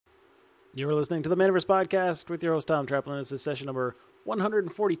You're listening to the Manaverse Podcast with your host, Tom Traplin. This is session number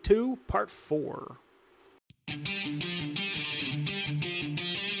 142, part 4.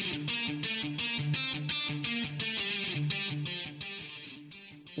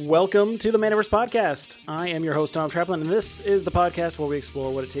 Welcome to the Manaverse Podcast. I am your host, Tom Traplin, and this is the podcast where we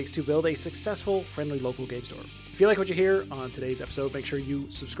explore what it takes to build a successful, friendly local game store. If you like what you hear on today's episode, make sure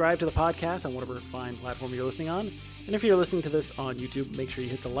you subscribe to the podcast on whatever fine platform you're listening on. And if you're listening to this on YouTube, make sure you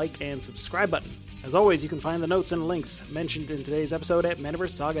hit the like and subscribe button. As always, you can find the notes and links mentioned in today's episode at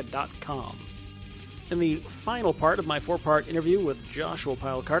manaversesaga.com. In the final part of my 4-part interview with Joshua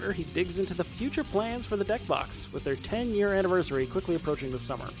Pyle Carter, he digs into the future plans for the deck box, with their 10-year anniversary quickly approaching this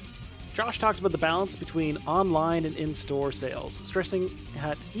summer. Josh talks about the balance between online and in-store sales, stressing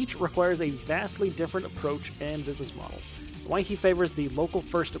that each requires a vastly different approach and business model, and why he favors the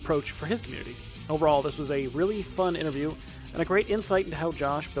local-first approach for his community. Overall, this was a really fun interview and a great insight into how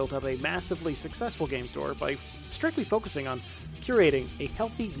Josh built up a massively successful game store by strictly focusing on curating a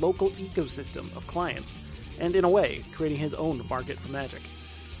healthy local ecosystem of clients, and in a way, creating his own market for Magic.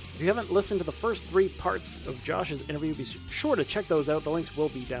 If you haven't listened to the first 3 parts of Josh's interview, be sure to check those out. The links will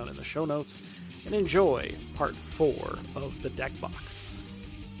be down in the show notes. And enjoy part 4 of the deck box.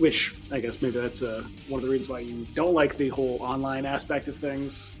 Which, I guess maybe that's one of the reasons why you don't like the whole online aspect of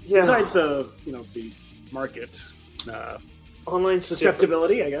things. Yeah. Besides the market online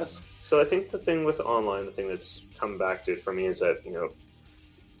susceptibility, I guess. So I think the thing with online, the thing that's come back to it for me is that,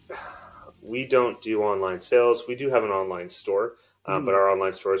 we don't do online sales. We do have an online store, but our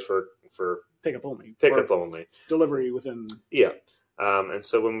online store is for pickup only. Pickup only. Delivery within. Yeah. And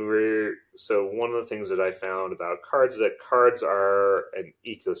so one of the things that I found about cards is that cards are an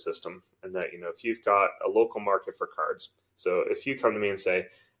ecosystem, and that, if you've got a local market for cards. So if you come to me and say,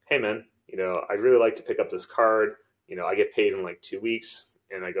 hey man, I'd really like to pick up this card, I get paid in like 2 weeks,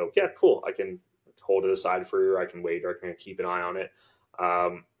 and I go, yeah, cool. I can hold it aside for you, or I can wait, or I can keep an eye on it.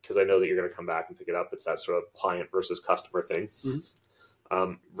 Because I know that you're going to come back and pick it up. It's that sort of client versus customer thing.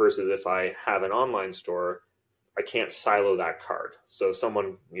 Mm-hmm. Versus if I have an online store, I can't silo that card. So if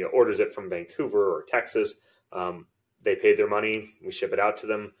someone orders it from Vancouver or Texas, they pay their money, we ship it out to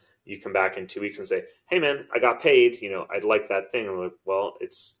them. You come back in 2 weeks and say, hey man, I got paid, I'd like that thing. I'm like, well,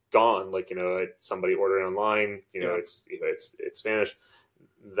 it's gone. Like, somebody ordered it online, it's vanished.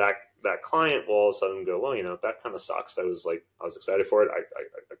 That client will all of a sudden go, well, that kind of sucks. I was excited for it.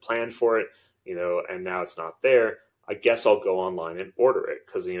 I planned for it, and now it's not there. I guess I'll go online and order it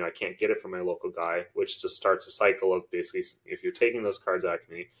because, I can't get it from my local guy, which just starts a cycle of basically, if you're taking those cards out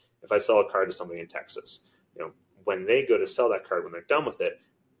to me, if I sell a card to somebody in Texas, when they go to sell that card, when they're done with it,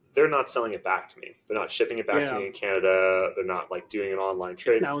 they're not selling it back to me. They're not shipping it back to me in Canada. They're not doing an online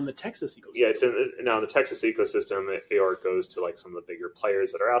trade. It's now in the Texas ecosystem. Yeah, it's now in the Texas ecosystem, or it goes to some of the bigger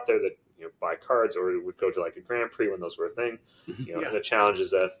players that are out there that buy cards, or it would go to a Grand Prix when those were a thing. And the challenge is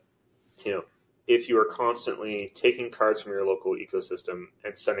that if you are constantly taking cards from your local ecosystem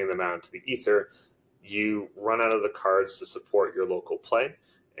and sending them out into the ether, you run out of the cards to support your local play.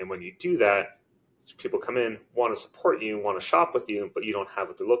 And when you do that, people come in, want to support you, want to shop with you, but you don't have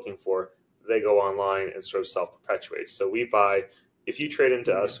what they're looking for. They go online and sort of self-perpetuate. So we buy, if you trade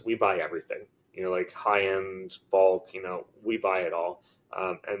into us, we buy everything, high-end, bulk, we buy it all.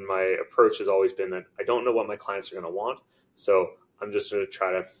 And my approach has always been that I don't know what my clients are going to want. So I'm just going to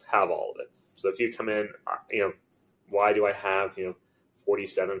try to have all of it. So if you come in, why do I have,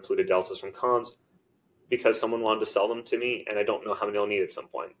 47 polluted deltas from cons? Because someone wanted to sell them to me, and I don't know how many I'll need at some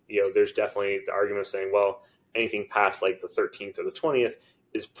point. There's definitely the argument of saying, well, anything past the 13th or the 20th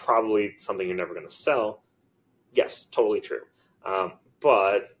is probably something you're never going to sell. Yes, totally true.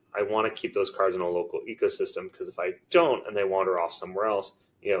 But I want to keep those cards in a local ecosystem, because if I don't and they wander off somewhere else,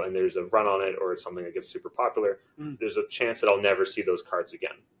 and there's a run on it, or it's something that gets super popular, there's a chance that I'll never see those cards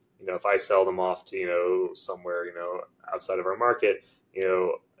again. If I sell them off to, somewhere, outside of our market,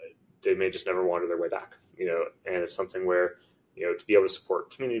 they may just never wander their way back, and it's something where, to be able to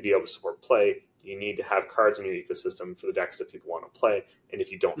support community, be able to support play, you need to have cards in your ecosystem for the decks that people want to play. And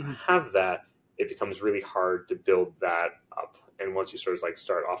if you don't have that, it becomes really hard to build that up. And once you sort of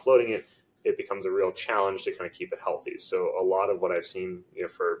start offloading it, it becomes a real challenge to kind of keep it healthy. So a lot of what I've seen,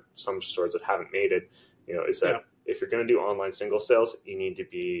 for some stores that haven't made it, is that if you're going to do online single sales,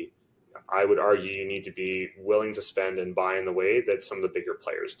 I would argue you need to be willing to spend and buy in the way that some of the bigger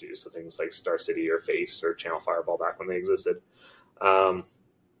players do. So things like Star City or Face or Channel Fireball back when they existed.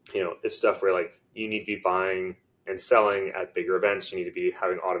 It's stuff where you need to be buying and selling at bigger events. You need to be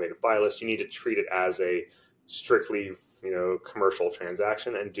having automated buy lists. You need to treat it as a strictly, commercial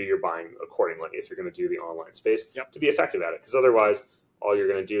transaction and do your buying accordingly if you're going to do the online space to be effective at it. Because otherwise, all you're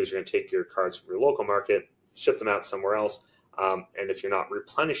going to do is you're going to take your cards from your local market, ship them out somewhere else. And if you're not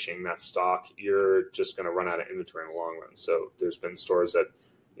replenishing that stock, you're just going to run out of inventory in the long run. So there's been stores that,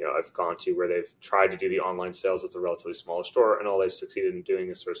 I've gone to where they've tried to do the online sales. It's a relatively smaller store, and all they've succeeded in doing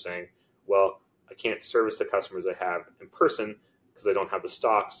is sort of saying, well, I can't service the customers I have in person because I don't have the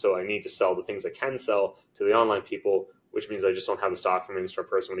stock. So I need to sell the things I can sell to the online people, which means I just don't have the stock from an in-store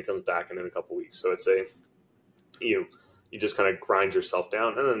person when he comes back in a couple of weeks. So it's you just kind of grind yourself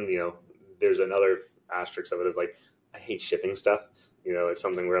down. And then, there's another asterisk of it is like, I hate shipping stuff. It's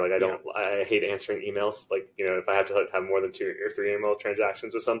something where like I hate answering emails. Like, if I have to have more than 2 or 3 email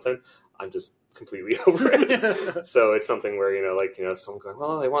transactions with something, I'm just completely over it. So it's something where, someone going,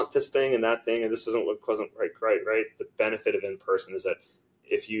 well, I want this thing and that thing, and this wasn't right. The benefit of in person is that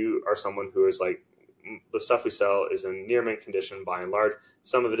if you are someone who is like, the stuff we sell is in near mint condition by and large,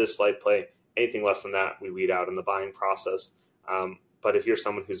 some of it is slight play. Anything less than that, we weed out in the buying process. But if you're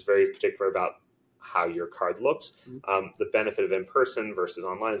someone who's very particular about how your card looks, the benefit of in person versus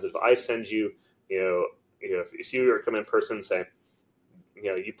online is if I send you, if you come in person and say,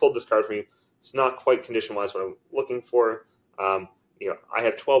 you pulled this card for me, it's not quite condition wise what I'm looking for. I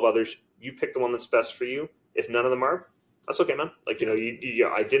have 12 others. You pick the one that's best for you. If none of them are, that's okay, man. Like,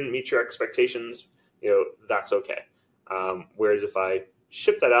 I didn't meet your expectations. That's okay. Whereas if I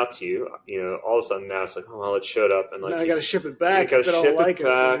ship that out to you, all of a sudden now it's like, oh, well, it showed up, and like, now I got to ship it back. If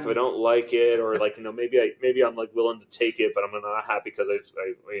I don't like it, or like, maybe I'm like willing to take it, but I'm not happy because I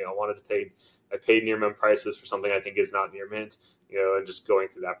wanted to pay. I paid near mint prices for something I think is not near mint. And just going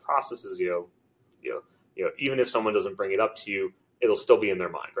through that process is, even if someone doesn't bring it up to you, it'll still be in their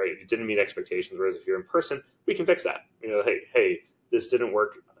mind, right? It didn't meet expectations. Whereas if you're in person, we can fix that. Hey, this didn't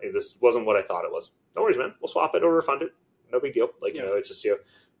work. This wasn't what I thought it was. No worries, man. We'll swap it or refund it. No big deal. Like, it's just,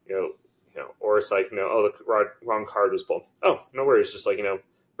 or it's like, oh, the wrong card was pulled. Oh, no worries. Just like,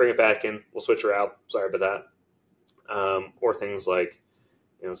 bring it back in. We'll switch her out. Sorry about that. Or things like,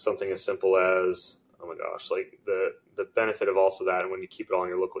 something as simple as, oh my gosh, like the benefit of also that, and when you keep it all in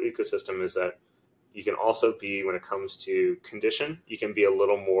your local ecosystem, is that you can also be, when it comes to condition, you can be a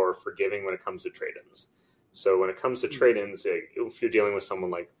little more forgiving when it comes to trade-ins. So when it comes to trade-ins, if you're dealing with someone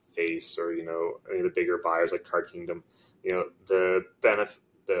like Face or, any of the bigger buyers like Card Kingdom, the benefit,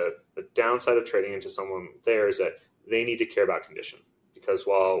 the downside of trading into someone there is that they need to care about condition. Because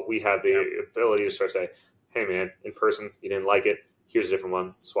while we have the ability to start saying, hey man, in person, you didn't like it, here's a different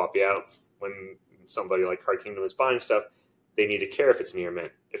one, swap you out. When somebody like Card Kingdom is buying stuff, they need to care if it's near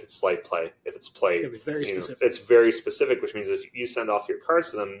mint, if it's slight play, if it's play. It's very specific. It's very specific, which means if you send off your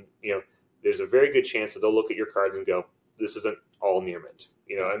cards to them, there's a very good chance that they'll look at your cards and go, this isn't all near mint.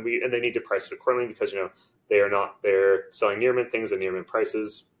 And they need to price it accordingly because, they're selling near mint things at near mint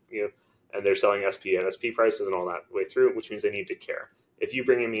prices, and they're selling SP at SP prices and all that way through, which means they need to care. If you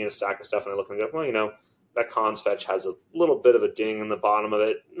bring me in a stack of stuff and I look and go, well, that cons fetch has a little bit of a ding in the bottom of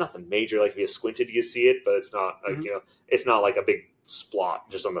it. Nothing major. Like if you squinted, you see it, but it's not like, it's not like a big splot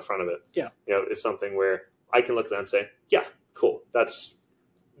just on the front of it. Yeah. It's something where I can look at that and say, yeah, cool. That's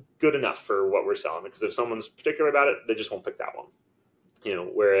good enough for what we're selling. Because if someone's particular about it, they just won't pick that one.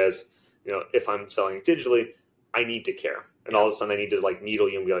 Whereas, if I'm selling digitally, I need to care. And all of a sudden I need to like needle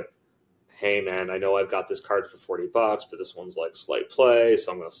you and be like, hey man, I know I've got this card for $40, but this one's like slight play,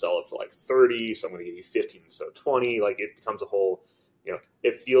 so I'm going to sell it for like 30, so I'm going to give you 15 instead of 20. Like it becomes a whole,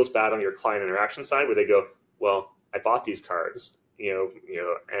 it feels bad on your client interaction side where they go, well, I bought these cards,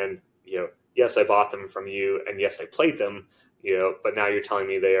 and yes, I bought them from you, and yes, I played them, but now you're telling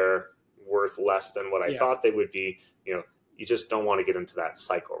me they are worth less than what I thought they would be. You just don't want to get into that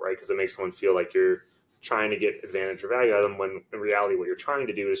cycle, right? Because it makes someone feel like you're trying to get advantage or value out of them, when in reality what you're trying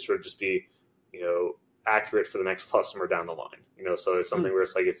to do is sort of just be, accurate for the next customer down the line. So it's something where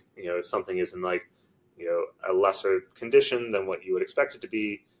it's like, if something is in like, a lesser condition than what you would expect it to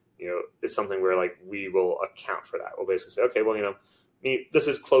be, it's something where like we will account for that. We'll basically say, okay, well, this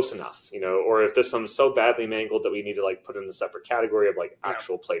is close enough, or if this one's so badly mangled that we need to like put in a separate category of like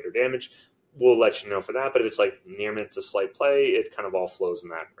actual plate or damage, we'll let you know for that. But if it's like near mint to slight play, it kind of all flows in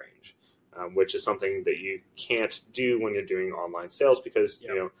that range. Which is something that you can't do when you're doing online sales because,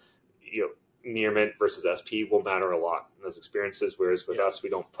 near mint versus SP will matter a lot in those experiences. Whereas with us, we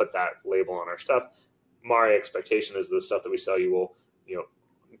don't put that label on our stuff. My expectation is the stuff that we sell you will,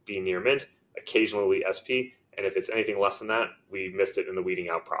 be near mint. Occasionally we SP. And if it's anything less than that, we missed it in the weeding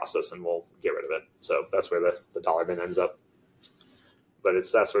out process and we'll get rid of it. So that's where the dollar bin ends up. But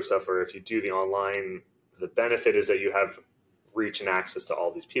it's that sort of stuff where if you do the online, the benefit is that you have reach and access to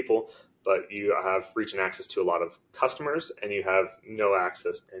all these people, but you have reach and access to a lot of customers and you have no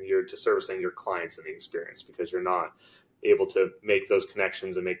access, and you're just servicing your clients in the experience because you're not able to make those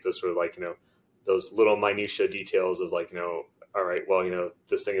connections and make those sort of like, those little minutia details of like, all right, well,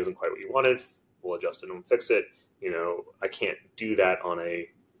 this thing isn't quite what you wanted. We'll adjust it and fix it. I can't do that on a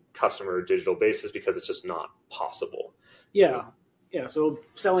customer digital basis because it's just not possible. Yeah. Yeah. So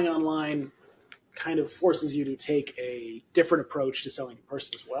selling online kind of forces you to take a different approach to selling in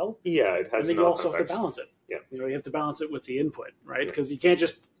person as well. Yeah. It has. And then you also have to balance it. Yeah. You have to balance it with the input, right? Because you can't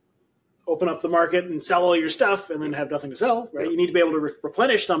just open up the market and sell all your stuff and then have nothing to sell, right? You need to be able to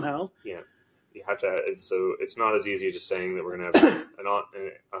replenish somehow. Yeah. You have to. So it's not as easy as just saying that we're going to have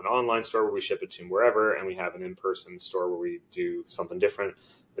an online store where we ship it to wherever, and we have an in-person store where we do something different.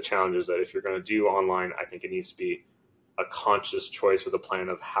 The challenge is that if you're going to do online, I think it needs to be a conscious choice with a plan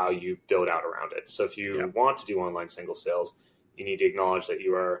of how you build out around it. So if you want to do online single sales, you need to acknowledge that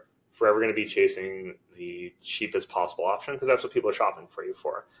you are forever going to be chasing the cheapest possible option, because that's what people are shopping for you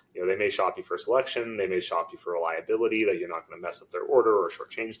for. They may shop you for selection, they may shop you for reliability, that you're not going to mess up their order or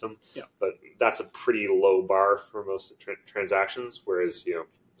shortchange them. Yeah. But that's a pretty low bar for most transactions. Whereas,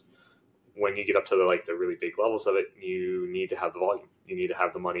 when you get up to the really big levels of it, you need to have the volume. You need to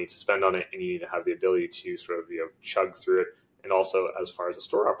have the money to spend on it, and you need to have the ability to sort of chug through it. And also, as far as the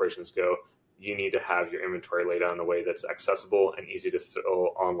store operations go, you need to have your inventory laid out in a way that's accessible and easy to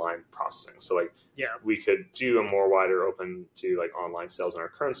fill online processing. So we could do a more wider open to online sales in our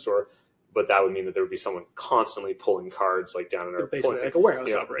current store, but that would mean that there would be someone constantly pulling cards down in our basically like a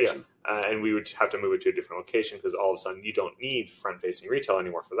warehouse operation. Yeah. And we would have to move it to a different location, because all of a sudden you don't need front-facing retail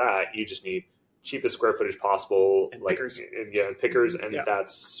anymore for that. You just need cheapest square footage possible, and pickers. And pickers, and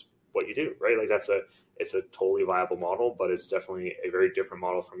that's what you do, right? It's a totally viable model, but it's definitely a very different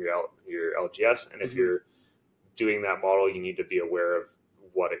model from your LGS. And if you're doing that model, you need to be aware of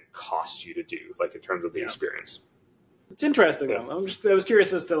what it costs you to do, in terms of the experience. It's interesting. Yeah. I was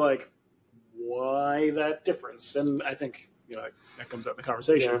curious as to why that difference, and I think that comes up in the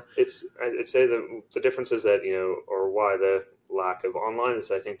conversation. Yeah, I'd say that the difference is that or why the lack of online is,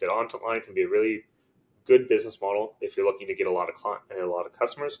 I think that online can be a really good business model if you're looking to get a lot of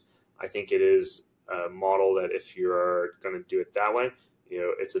customers. I think it is a model that if you're going to do it that way,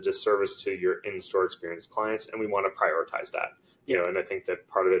 it's a disservice to your in-store experience clients, and we want to prioritize that. And I think that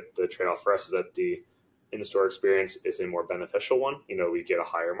part of it, the trade-off for us, is that the in-store experience is a more beneficial one. We get a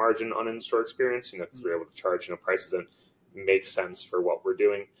higher margin on in-store experience, because we're able to charge prices that make sense for what we're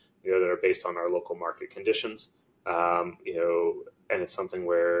doing, that are based on our local market conditions. And it's something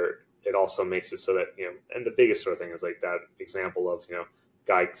where it also makes it so that, and the biggest sort of thing is that example of,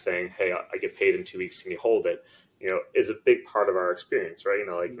 guy saying, hey, I get paid in 2 weeks, can you hold it? Is a big part of our experience, right?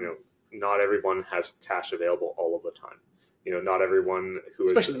 Not everyone has cash available all of the time. Not everyone who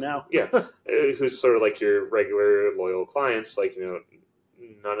especially now, who's sort of your regular loyal clients, not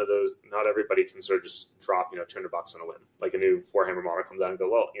everybody can sort of just drop, $200 on a whim. A new Warhammer model comes out and go,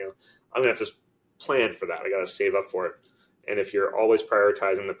 well, I'm going to have to plan for that. I got to save up for it. And if you're always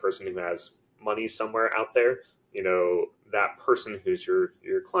prioritizing the person who has money somewhere out there, that person who's your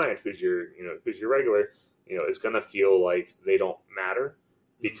client, who's your regular, is going to feel like they don't matter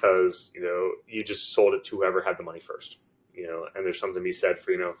because, you just sold it to whoever had the money first, and there's something to be said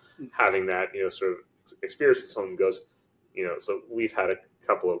for, having that, sort of experience with someone who goes, so we've had a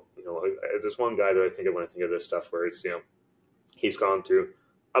couple of, there's one guy that I think of when I think of this stuff where it's, he's gone through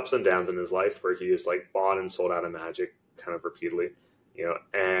ups and downs in his life where he is bought and sold out of Magic kind of repeatedly,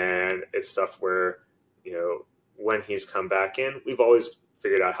 and it's stuff where, when he's come back in, we've always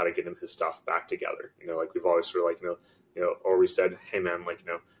figured out how to get him his stuff back together. We've always sort of or we said, hey man,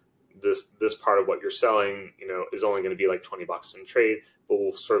 this part of what you're selling, is only going to be $20 in trade, but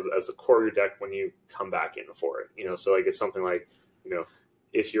we'll serve as the core of your deck when you come back in for it. So it's something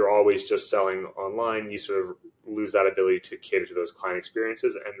if you're always just selling online, you sort of lose that ability to cater to those client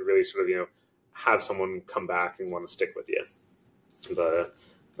experiences and really sort of, have someone come back and want to stick with you. But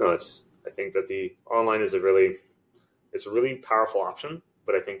I think that the online is it's a really powerful option,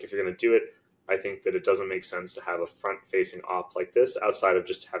 but I think if you're going to do it, I think that it doesn't make sense to have a front-facing op like this outside of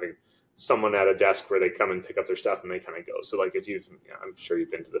just having someone at a desk where they come and pick up their stuff and they kind of go. So if I'm sure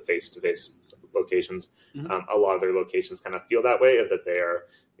you've been to the face-to-face locations, a lot of their locations kind of feel that way, is that they are,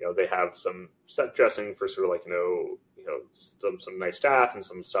 they have some set dressing for sort of some nice staff and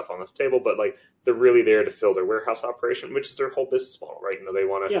some stuff on the table, but they're really there to fill their warehouse operation, which is their whole business model, right? They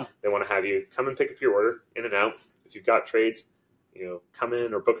want to have you come and pick up your order in and out. If you've got trades, come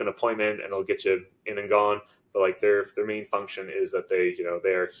in or book an appointment and it'll get you in and gone. But their main function is that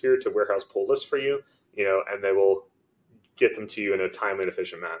they are here to warehouse pull lists for you, and they will get them to you in a timely and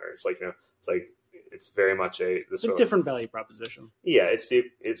efficient manner. It's very much a different value proposition. Yeah, it's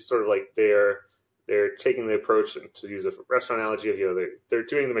sort of they they're taking the approach, and to use a restaurant analogy of, they're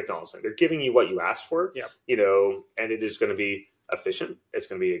doing the McDonald's thing. They're giving you what you asked for, and it is going to be efficient. It's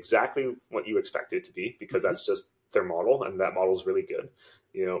going to be exactly what you expect it to be, because that's just their model, and that model is really good,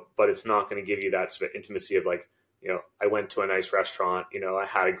 but it's not going to give you that sort of intimacy of like, I went to a nice restaurant, I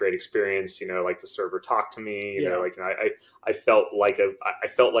had a great experience, like the server talked to me, I felt like I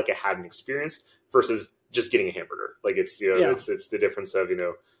had an experience versus just getting a hamburger. Like it's the difference of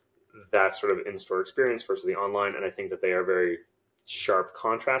that sort of in-store experience versus the online. And I think that they are very sharp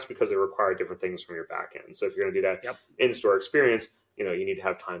contrast because they require different things from your back end. So if you're going to do that in-store experience, you need to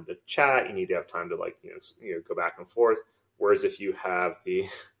have time to chat, you need to have time to like go back and forth. Whereas if you have the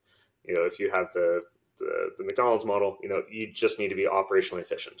McDonald's model, you just need to be operationally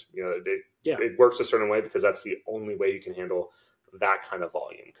efficient. It works a certain way because that's the only way you can handle that kind of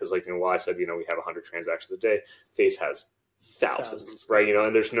volume. Because while I said, we have 100 transactions a day, Face has thousands, right?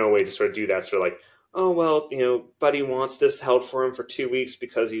 And there's no way to sort of do that. Sort of like, oh, well, Buddy wants this held for him for 2 weeks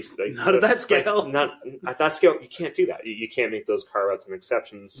because he's like, not at that scale. Not at that scale. You can't do that. You can't make those carve outs and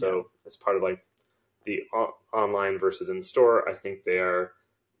exceptions. So it's part of like the online versus in store. I think they are,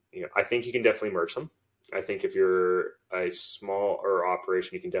 I think you can definitely merge them. I think if you're a smaller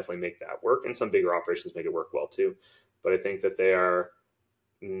operation, you can definitely make that work. And some bigger operations make it work well too. But I think that they are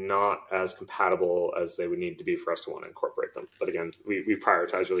not as compatible as they would need to be for us to want to incorporate them. But again, we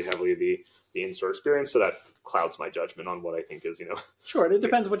prioritize really heavily the in-store experience, so that clouds my judgment on what I think is, Sure, and it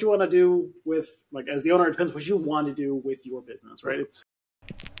depends what you want to do with, like, as the owner, it depends what you want to do with your business, right?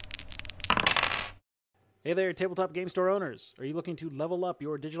 Hey there, tabletop game store owners. Are you looking to level up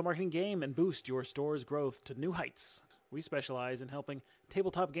your digital marketing game and boost your store's growth to new heights? We specialize in helping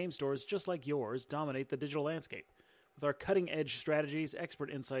tabletop game stores just like yours dominate the digital landscape. With our cutting-edge strategies, expert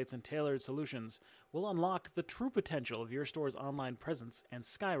insights, and tailored solutions, we'll unlock the true potential of your store's online presence and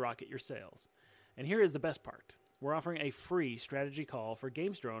skyrocket your sales. And here is the best part. We're offering a free strategy call for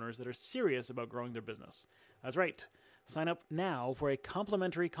game store owners that are serious about growing their business. That's right. Sign up now for a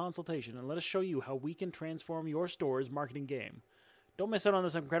complimentary consultation and let us show you how we can transform your store's marketing game. Don't miss out on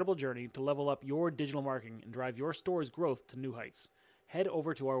this incredible journey to level up your digital marketing and drive your store's growth to new heights. Head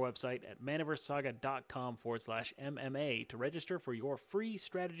over to our website at maniversaga.com/MMA to register for your free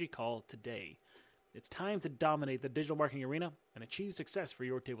strategy call today. It's time to dominate the digital marketing arena and achieve success for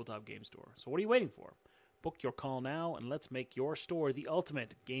your tabletop game store. So what are you waiting for? Book your call now and let's make your store the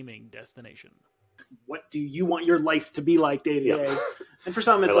ultimate gaming destination. What do you want your life to be like day to day? And for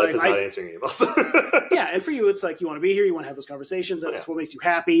some, it's my life is not answering emails. Yeah, and for you, it's like you want to be here, you want to have those conversations. That's what makes you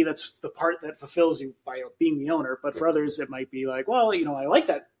happy. That's the part that fulfills you by being the owner. But for others, it might be like, well, I like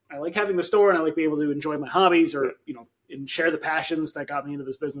that. I like having the store, and I like being able to enjoy my hobbies, or and share the passions that got me into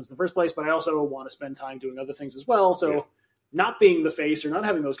this business in the first place. But I also want to spend time doing other things as well. So not being the face or not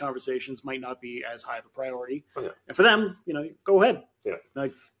having those conversations might not be as high of a priority. And for them, go ahead.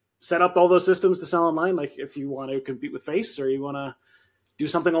 Like, set up all those systems to sell online. Like if you want to compete with Face or you want to do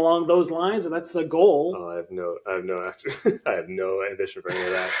something along those lines, and that's the goal. Oh, I have no ambition for any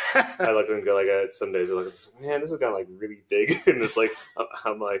of that. I look and go like, some days I look, man, this has got like really big, and this like,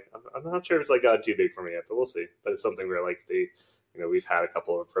 I'm not sure if it's like got too big for me yet, but we'll see. But it's something where like we've had a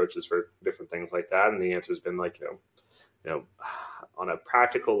couple of approaches for different things like that, and the answer has been like, on a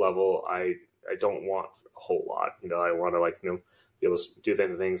practical level, I don't want a whole lot. I want to like be able to do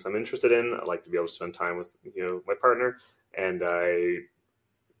the things I'm interested in. I like to be able to spend time with my partner, and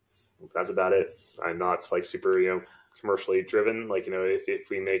that's about it. I'm not like super commercially driven. Like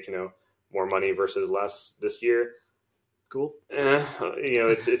if we make more money versus less this year, cool.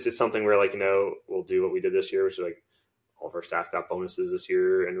 It's something where like we'll do what we did this year, which is like all of our staff got bonuses this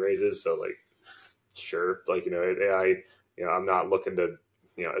year and raises. So like sure, like I'm not looking to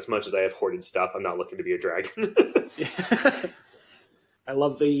as much as I have hoarded stuff, I'm not looking to be a dragon. I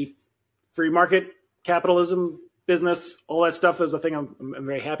love the free market capitalism business. All that stuff is a thing I'm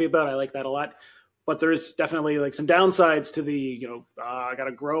very happy about. I like that a lot. But there's definitely like some downsides to the, I got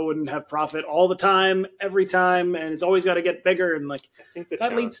to grow and have profit all the time, every time, and it's always got to get bigger. And like I think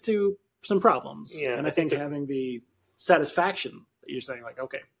that leads to some problems. Yeah, and I think having the satisfaction that you're saying like,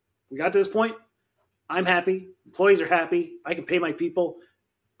 okay, we got to this point. I'm happy. Employees are happy. I can pay my people.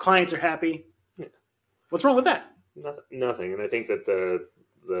 Clients are happy. Yeah. What's wrong with that? Nothing. And I think that the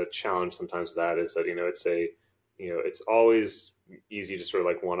challenge sometimes with that is that, it's always easy to sort of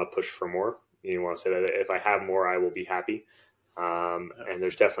like want to push for more. You want to say that if I have more, I will be happy. And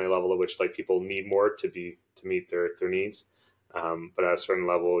there's definitely a level at which like people need more to meet their needs. But at a certain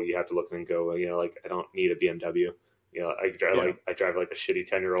level, you have to look and go, like I don't need a BMW. I drive like a shitty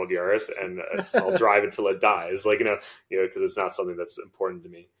 10-year-old Yaris, and I'll drive until it dies. Like because it's not something that's important to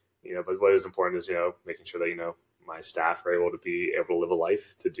me. but what is important is, making sure that, my staff are able to live a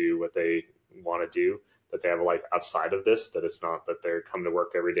life, to do what they want to do, that they have a life outside of this, that it's not that they're coming to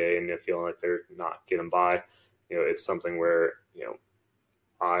work every day and they're feeling like they're not getting by. It's something where,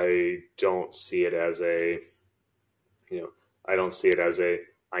 I don't see it as I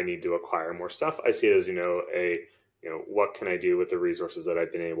need to acquire more stuff. I see it as, what can I do with the resources that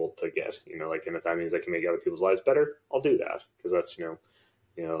I've been able to get, and if that means I can make other people's lives better, I'll do that. Because that's,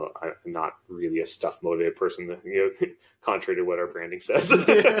 I'm not really a stuff motivated person, contrary to what our branding says.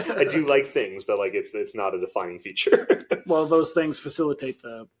 I do like things, but it's not a defining feature. Well, those things facilitate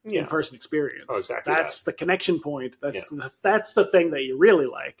the in-person experience. Oh, exactly. That's the connection point. That's the thing that you really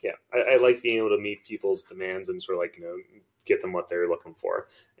like. Yeah. I like being able to meet people's demands and sort of get them what they're looking for.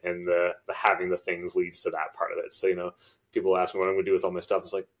 And the having the things leads to that part of it. So, people ask me what I'm going to do with all my stuff.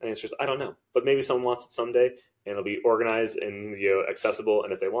 It's the answer is, I don't know, but maybe someone wants it someday, and it'll be organized and accessible.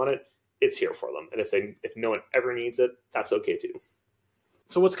 And if they want it, it's here for them. And if no one ever needs it, that's okay too.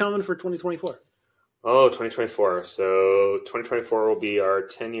 So what's coming for 2024? Oh, 2024. So 2024 will be our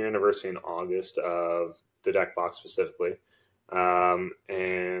 10-year anniversary in August of the deck box specifically.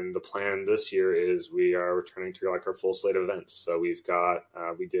 And the plan this year is we are returning to our full slate of events. So we've got,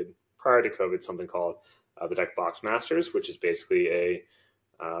 we did prior to COVID something called the Deck Box Masters, which is basically a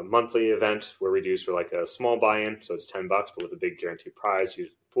monthly event where we do sort of a small buy-in. So it's $10, but with a big guaranteed prize.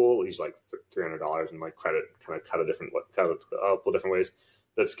 Pool, usually $300 and credit kind of cut a couple different ways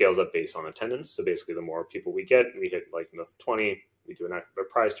that scales up based on attendance. So basically the more people we get, we hit 20, we do another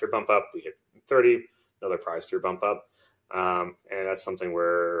prize tier bump up, we hit 30, another prize tier bump up. And that's something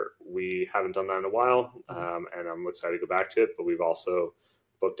where we haven't done that in a while. And I'm excited to go back to it, but we've also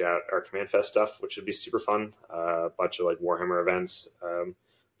booked out our Command Fest stuff, which should be super fun. A bunch of Warhammer events. But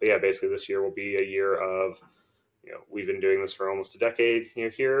yeah, basically this year will be a year of, we've been doing this for almost a decade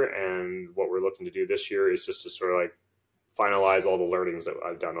here. And what we're looking to do this year is just to sort of finalize all the learnings that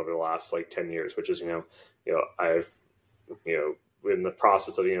I've done over the last 10 years, which is, I've, in the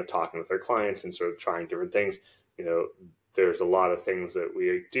process of, talking with our clients and sort of trying different things, there's a lot of things that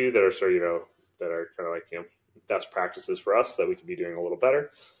we do that are sort of, that are kind of best practices for us that we can be doing a little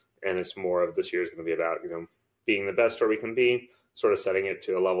better. And it's more of this year is going to be about, being the best or we can be, sort of setting it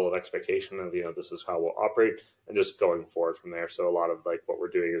to a level of expectation of, this is how we'll operate and just going forward from there. So a lot of what we're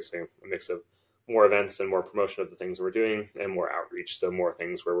doing is a mix of more events and more promotion of the things we're doing and more outreach. So more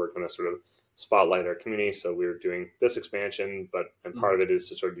things where we're going to sort of spotlight our community. So we're doing this expansion, and part of it is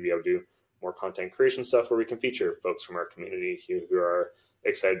to sort of be able to do more content creation stuff where we can feature folks from our community who are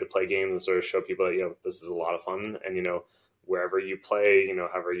excited to play games and sort of show people that, this is a lot of fun. And, wherever you play,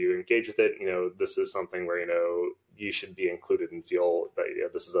 however you engage with it, this is something where, you should be included and feel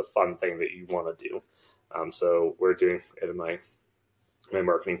that this is a fun thing that you want to do. So we're doing it. And my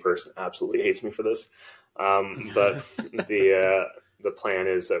marketing person absolutely hates me for this. But the plan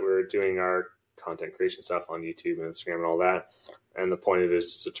is that we're doing our content creation stuff on YouTube and Instagram and all that. And the point of it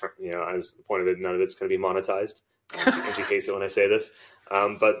is just to turn, as the point of it, none of it's going to be monetized. And she hates it when I say this.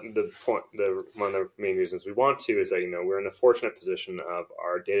 But one of the main reasons we want to is that, we're in a fortunate position of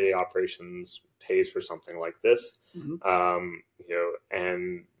our day-to-day operations pays for something like this.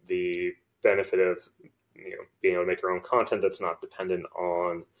 And the benefit of, being able to make our own content that's not dependent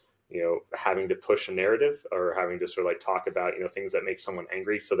on, having to push a narrative or having to sort of talk about, things that make someone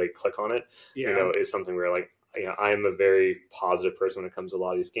angry so they click on it, is something where I'm a very positive person when it comes to a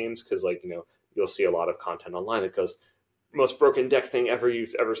lot of these games. Cause you'll see a lot of content online that goes, most broken deck thing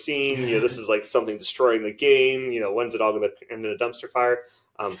you've ever seen. This is something destroying the game. When's it all going to end in a dumpster fire?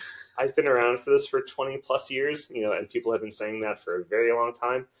 I've been around for this for 20 plus years, and people have been saying that for a very long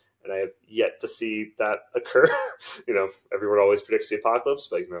time. And I have yet to see that occur. Everyone always predicts the apocalypse,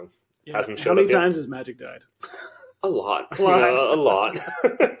 but hasn't shown up. How many times has Magic died? A lot. A lot.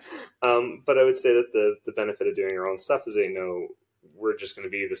 But I would say that the benefit of doing our own stuff is that, we're just going to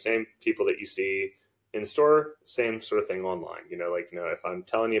be the same people that you see in store, same sort of thing online. If I'm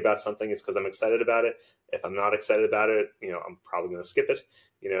telling you about something, it's because I'm excited about it. If I'm not excited about it, I'm probably going to skip it.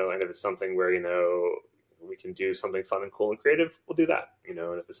 And if it's something where, we can do something fun and cool and creative, we'll do that. And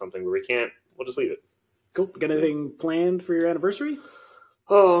if it's something where we can't, we'll just leave it. Cool. Got anything planned for your anniversary?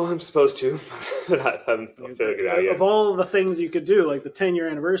 Oh, I'm supposed to. I haven't figured it out yet. Of all the things you could do, the 10-year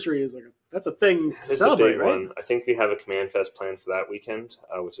anniversary is that's a thing to celebrate, a big right? one. I think we have a Command Fest planned for that weekend,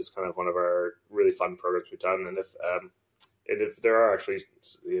 which is kind of one of our really fun programs we've done. And if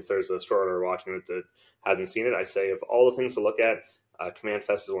there's a store owner watching it that hasn't seen it, I say of all the things to look at, Command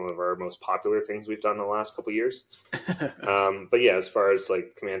Fest is one of our most popular things we've done in the last couple of years. But yeah, as far as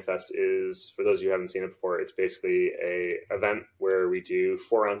like Command Fest is, for those of you who haven't seen it before, it's basically a event where we do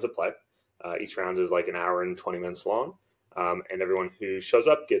 4 rounds of play. Each round is like an hour and 20 minutes long. And everyone who shows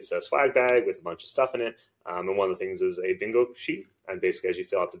up gets a swag bag with a bunch of stuff in it. And one of the things is a bingo sheet. And basically, as you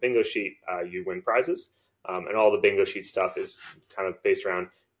fill out the bingo sheet, you win prizes. And all the bingo sheet stuff is kind of based around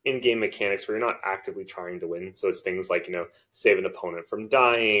in-game mechanics where you're not actively trying to win. So it's things like, save an opponent from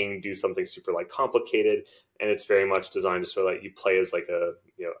dying, do something super like complicated. And it's very much designed to sort of let you play as like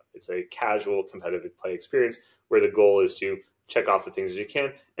it's a casual competitive play experience where the goal is to check off the things that you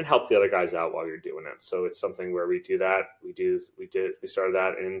can and help the other guys out while you're doing it. So it's something where we do that. We started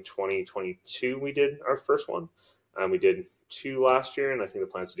that in 2022. We did our first one. We did 2 last year, and I think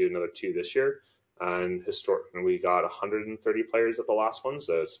the plan is to do another 2 this year. And we got 130 players at the last one.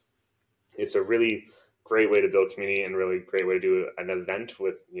 So it's a really great way to build community and really great way to do an event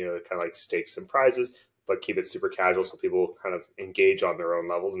with, kind of like stakes and prizes, but keep it super casual so people kind of engage on their own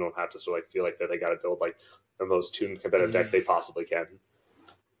level and don't have to sort of like feel like that they got to build like the most tuned competitive deck they possibly can.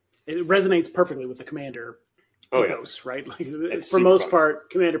 It resonates perfectly with the Commander ethos, right? Like for most part,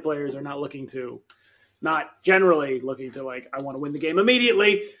 Commander players are not generally looking to like, I want to win the game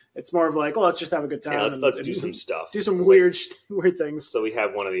immediately. It's more of like, let's just have a good time. Yeah, let's do some stuff. Do some weird things. So we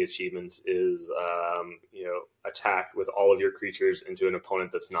have one of the achievements is, attack with all of your creatures into an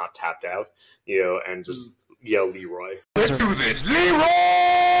opponent that's not tapped out, and just yell Leroy. Let's do this. Leroy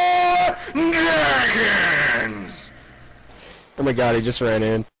Dragons! Oh my god, he just ran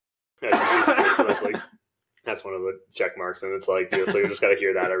in. So that's one of the check marks, and it's like, so you just got to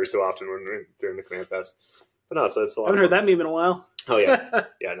hear that every so often when we're during the Command Fest. But no, so it's a lot. I haven't heard that meme in a while. Oh yeah,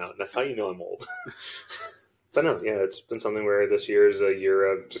 yeah. No, that's how you know I'm old. But no, yeah, it's been something where this year is a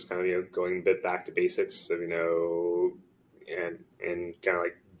year of just kind of going a bit back to basics, of, and kind of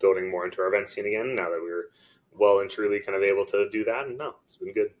like building more into our event scene again. Now that we're well and truly kind of able to do that, and no, it's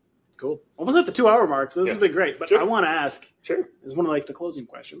been good. Cool. Almost at the 2-hour mark, so this has been great. But I want to ask, is one of like the closing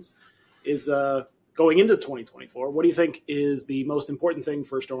questions, is going into 2024, what do you think is the most important thing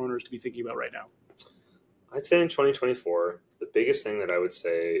for store owners to be thinking about right now? I'd say in 2024, the biggest thing that I would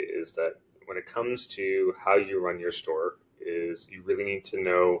say is that when it comes to how you run your store is you really need to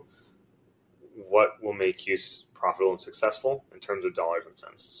know what will make you profitable and successful in terms of dollars and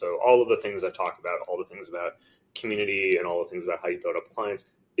cents. So all of the things I talked about, all the things about community and all the things about how you build up clients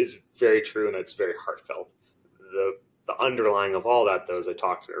is very true, and it's very heartfelt. The underlying of all that, though, as I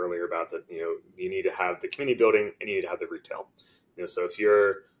talked earlier about, that you need to have the community building and you need to have the retail. So if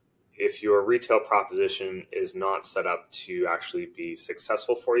your retail proposition is not set up to actually be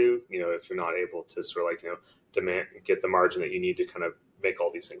successful for you, if you're not able to sort of like get the margin that you need to kind of make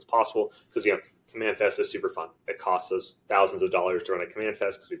all these things possible, because Command Fest is super fun. It costs us thousands of dollars to run a Command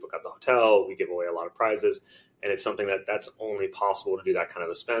Fest because we book out the hotel, we give away a lot of prizes, and it's something that's only possible to do that kind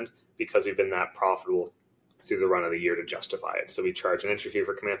of a spend because we've been that profitable through the run of the year to justify it. So we charge an entry fee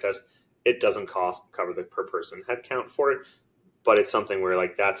for Command Fest. It doesn't cover the per person head count for it, but it's something where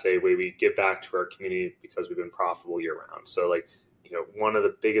like that's a way we give back to our community because we've been profitable year round. So like, one of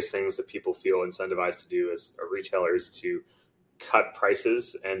the biggest things that people feel incentivized to do as a retailer is to cut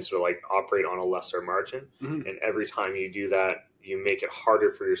prices and sort of like operate on a lesser margin. Mm-hmm. And every time you do that, you make it harder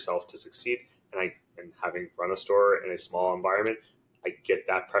for yourself to succeed. And having run a store in a small environment, I get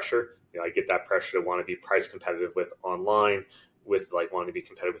that pressure. I get that pressure to want to be price competitive with online, with like wanting to be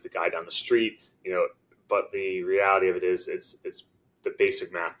competitive with the guy down the street, but the reality of it is it's the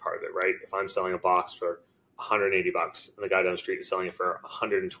basic math part of it, right? If I'm selling a box for $180 and the guy down the street is selling it for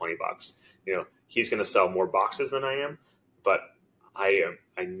 $120, he's going to sell more boxes than I am, but I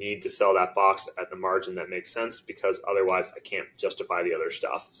need to sell that box at the margin that makes sense because otherwise I can't justify the other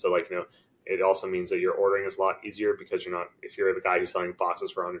stuff. So like, it also means that your ordering is a lot easier because if you're the guy who's selling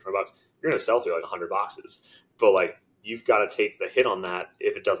boxes for $120, you're going to sell through like 100 boxes, but like you've got to take the hit on that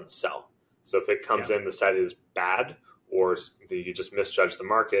if it doesn't sell. So if it comes in, the set is bad, or you just misjudge the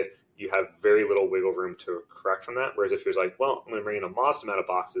market, you have very little wiggle room to correct from that. Whereas if you're like, well, I'm going to bring in a modest amount of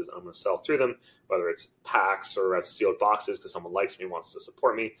boxes, I'm going to sell through them, whether it's packs or as sealed boxes because someone likes me, wants to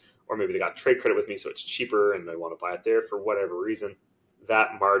support me, or maybe they got trade credit with me so it's cheaper and they want to buy it there for whatever reason,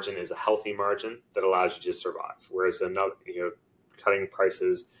 that margin is a healthy margin that allows you to survive. Whereas another, cutting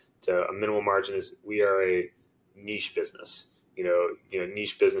prices to a minimal margin is, we are a niche business.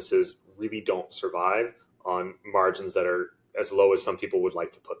 Niche businesses really don't survive on margins that are as low as some people would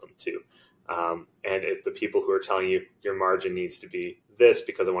like to put them to. And if the people who are telling you your margin needs to be this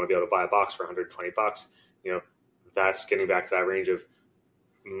because I want to be able to buy a box for $120, that's getting back to that range of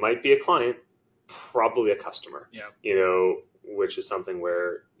might be a client, probably a customer. Yeah. which is something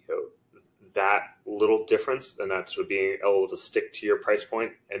where, that little difference and that sort of being able to stick to your price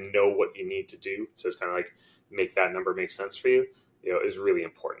point and know what you need to do. So it's kind of like make that number make sense for you, is really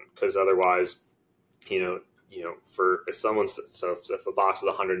important, because otherwise, for if a box is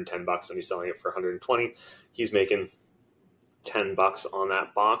 $110 and he's selling it for 120, he's making $10 on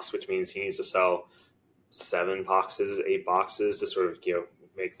that box, which means he needs to sell 7 boxes, 8 boxes to sort of,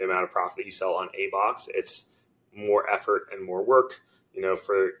 make the amount of profit that you sell on a box. It's more effort and more work,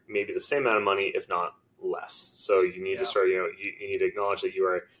 for maybe the same amount of money, if not less. So you need to start, you need to acknowledge that you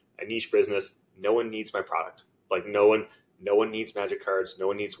are a niche business. No one needs my product. Like no one needs Magic cards. No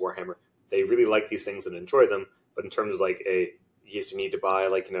one needs Warhammer. They really like these things and enjoy them. But in terms of like you need to buy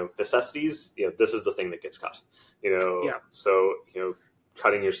necessities, this is the thing that gets cut, So,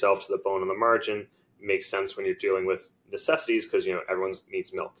 cutting yourself to the bone on the margin makes sense when you're dealing with necessities, because, everyone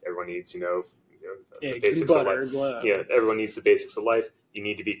needs milk. Everyone needs, the basics of life. Yeah, everyone needs the basics of life. You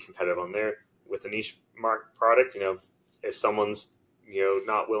need to be competitive on there. With a niche product, if someone's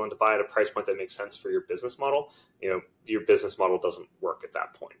not willing to buy at a price point that makes sense for your business model, your business model doesn't work at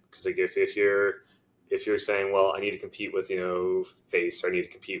that point. Because like if you're saying, well, I need to compete with Face, or I need to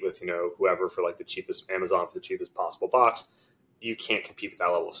compete with whoever for like the cheapest, Amazon for the cheapest possible box, you can't compete with that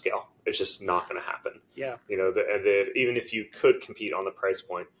level of scale. It's just not going to happen. Yeah. Even if you could compete on the price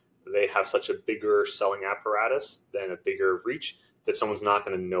point, they have such a bigger selling apparatus and a bigger reach that someone's not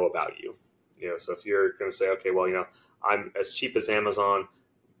going to know about you. So if you're going to say, okay, well, I'm as cheap as Amazon,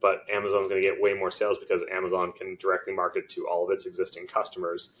 but Amazon's going to get way more sales because Amazon can directly market to all of its existing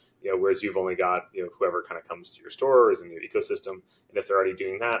customers, whereas you've only got, whoever kind of comes to your store or is in your ecosystem. And if they're already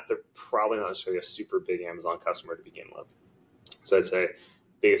doing that, they're probably not necessarily a super big Amazon customer to begin with. So I'd say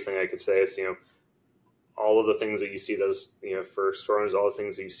biggest thing I could say is, all of the things that you see those, for store owners, all the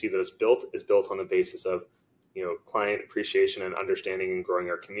things that you see that is built on the basis of, client appreciation and understanding and growing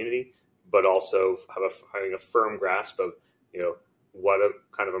our community, but also having a firm grasp of, what a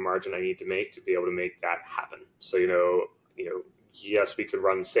kind of a margin I need to make to be able to make that happen. So, yes, we could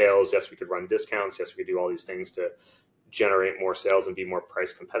run sales. Yes, we could run discounts. Yes, we could do all these things to generate more sales and be more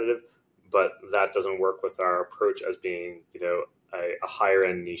price competitive. But that doesn't work with our approach as being, a higher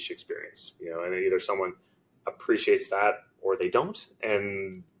end niche experience, and either someone appreciates that or they don't.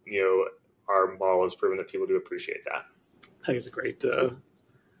 And, our model has proven that people do appreciate that. I think it's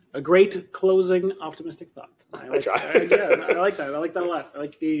a great closing optimistic thought. I try. I like that. I like that a lot. I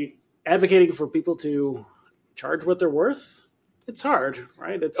like the advocating for people to charge what they're worth. It's hard,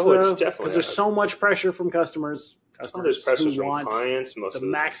 right? It's definitely because there's so much pressure from customers. There's pressure who from want clients. the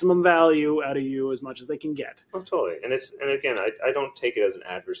maximum value out of you as much as they can get. Oh, totally. And again, I don't take it as an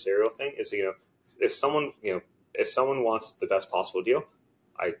adversarial thing. It's if someone wants the best possible deal,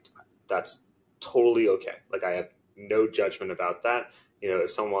 that's totally okay. Like I have no judgment about that.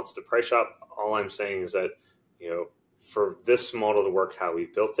 If someone wants to price shop, all I'm saying is that, for this model to work how we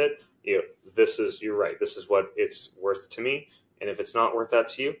built it, you're right. This is what it's worth to me. And if it's not worth that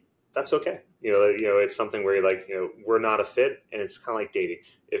to you, that's okay. It's something where you're like, we're not a fit, and it's kind of like dating.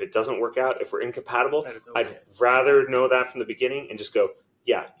 If it doesn't work out, if we're incompatible, okay. I'd rather know that from the beginning and just go,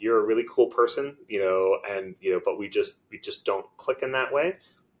 yeah, you're a really cool person, but we just don't click in that way.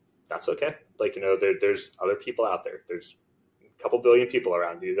 That's okay. Like, there's other people out there. There's a couple billion people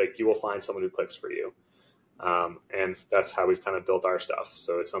around you. Like, you will find someone who clicks for you. And that's how we've kind of built our stuff.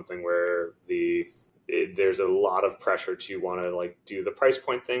 So it's something where there's a lot of pressure to want to do the price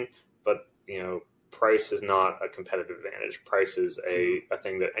point thing, but price is not a competitive advantage. Price is a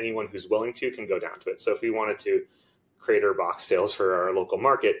thing that anyone who's willing to can go down to it. So if we wanted to create our box sales for our local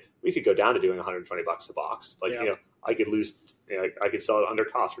market, we could go down to doing $120 a box. I could I could sell it under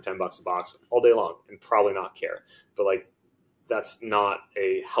cost for $10 a box all day long and probably not care. But that's not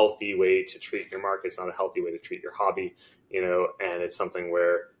a healthy way to treat your market. It's not a healthy way to treat your hobby, and it's something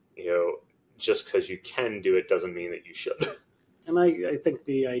where, just because you can do it doesn't mean that you should. And I think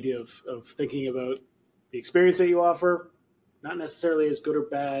the idea of thinking about the experience that you offer, not necessarily as good or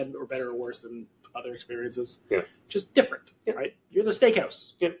bad or better or worse than other experiences. Yeah. Just different, right? You're the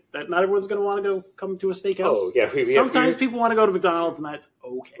steakhouse. Yeah. That not everyone's going to want to come to a steakhouse. Oh, yeah. Sometimes people want to go to McDonald's, and that's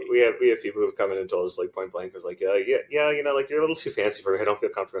okay. We have people who've come in and told us point blank, it's like, you're a little too fancy for me. I don't feel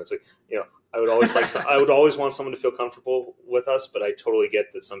comfortable. It's like, I would always I would always want someone to feel comfortable with us, but I totally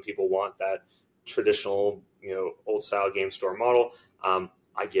get that some people want that traditional, old style game store model.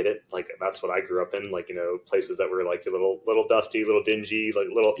 I get it. That's what I grew up in, places that were a little dusty, little dingy,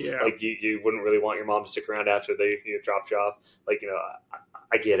 you wouldn't really want your mom to stick around after they dropped you off.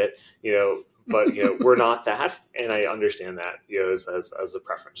 I get it, but we're not that. And I understand that, as a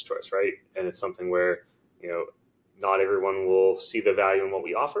preference choice. Right. And it's something where, not everyone will see the value in what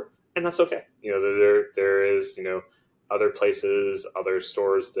we offer, and that's okay. There is other places, other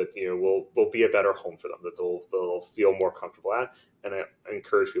stores that will be a better home for them, that they'll feel more comfortable at, and I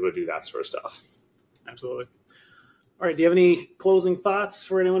encourage people to do that sort of stuff. Absolutely. All right, do you have any closing thoughts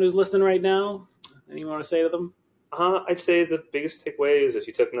for anyone who's listening right now? Anything you want to say to them? I'd say the biggest takeaway is, if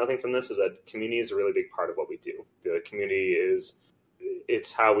you took nothing from this, is that community is a really big part of what we do. The community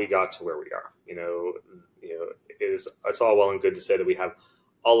it's how we got to where we are. It's all well and good to say that we have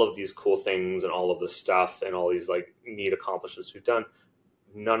all of these cool things and all of this stuff and all these like neat accomplishments we've done.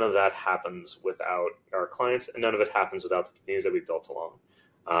 None of that happens without our clients, and none of it happens without the communities that we built along.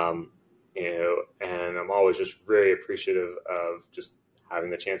 And I'm always just very appreciative of just having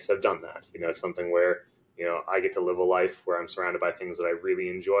the chance to have done that. It's something where, I get to live a life where I'm surrounded by things that I really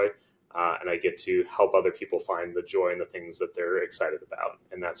enjoy, and I get to help other people find the joy in the things that they're excited about.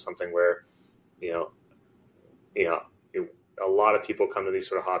 And that's something where, a lot of people come to these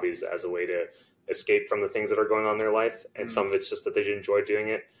sort of hobbies as a way to escape from the things that are going on in their life. And some of it's just that they enjoy doing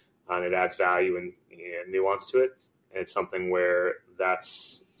it, and it adds value and nuance to it. And it's something where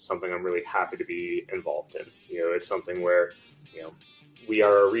that's something I'm really happy to be involved in. It's something where, we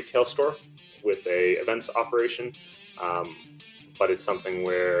are a retail store with a events operation, but it's something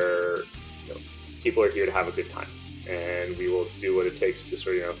where people are here to have a good time, and we will do what it takes to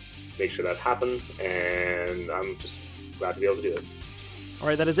sort of make sure that happens. And I'm just glad to be able to do it. All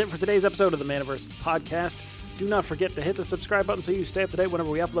right, that is it for today's episode of the Manaverse Podcast. Do not forget to hit the subscribe button so you stay up to date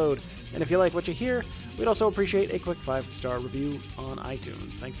whenever we upload. And if you like what you hear, we'd also appreciate a quick 5-star review on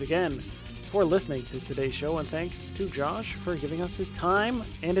iTunes. Thanks again for listening to today's show, and thanks to Josh for giving us his time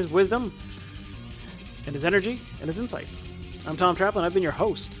and his wisdom and his energy and his insights. I'm Tom Traplin. I've been your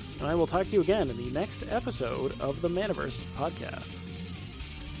host, and I will talk to you again in the next episode of the Manaverse Podcast.